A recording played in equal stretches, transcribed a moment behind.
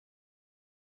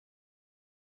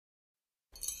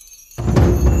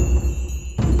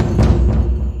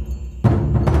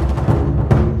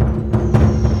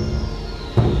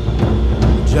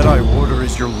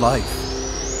life.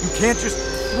 You can't just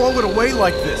throw it away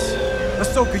like this.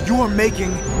 Ahsoka, you are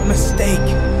making a mistake.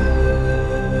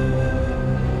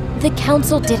 The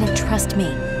Council didn't trust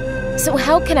me. So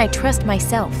how can I trust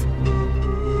myself?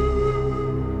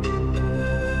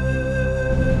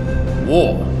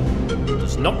 War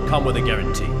does not come with a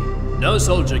guarantee. No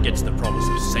soldier gets the promise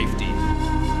of safety.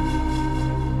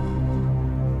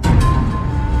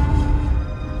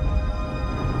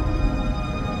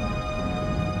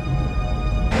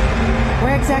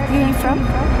 Where exactly are you from?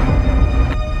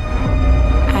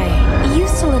 I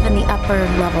used to live in the upper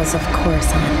levels of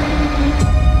Coruscant.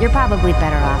 You're probably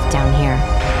better off down here.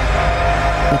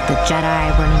 With the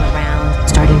Jedi running around,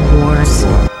 starting wars.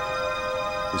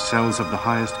 The cells have the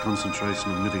highest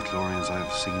concentration of midichlorians I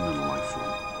have seen in a life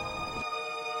form.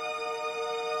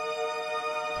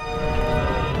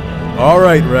 All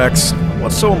right, Rex.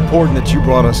 What's so important that you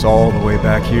brought us all the way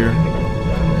back here?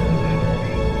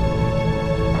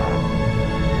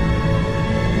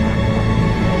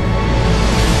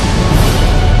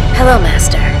 Hello,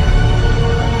 Master.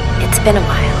 It's been a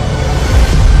while.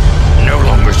 No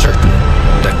longer certain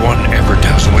that one ever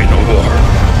does win a war.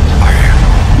 I am.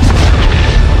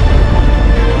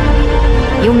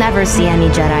 You'll never see any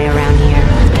Jedi around here.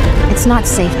 It's not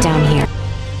safe down here.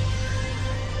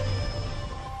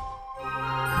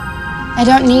 I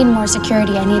don't need more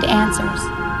security, I need answers.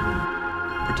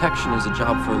 Protection is a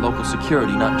job for local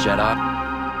security, not Jedi.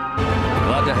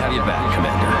 Glad to have you back,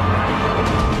 Commander.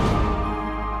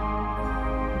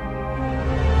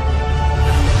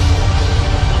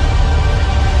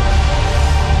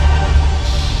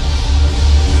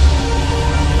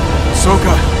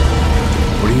 Ahsoka,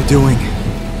 what are you doing?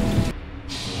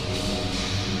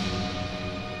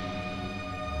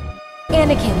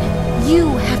 Anakin,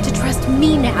 you have to trust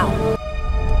me now.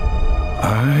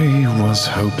 I was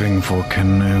hoping for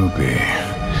Kenobi.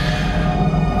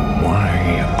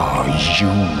 Why are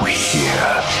you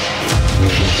here?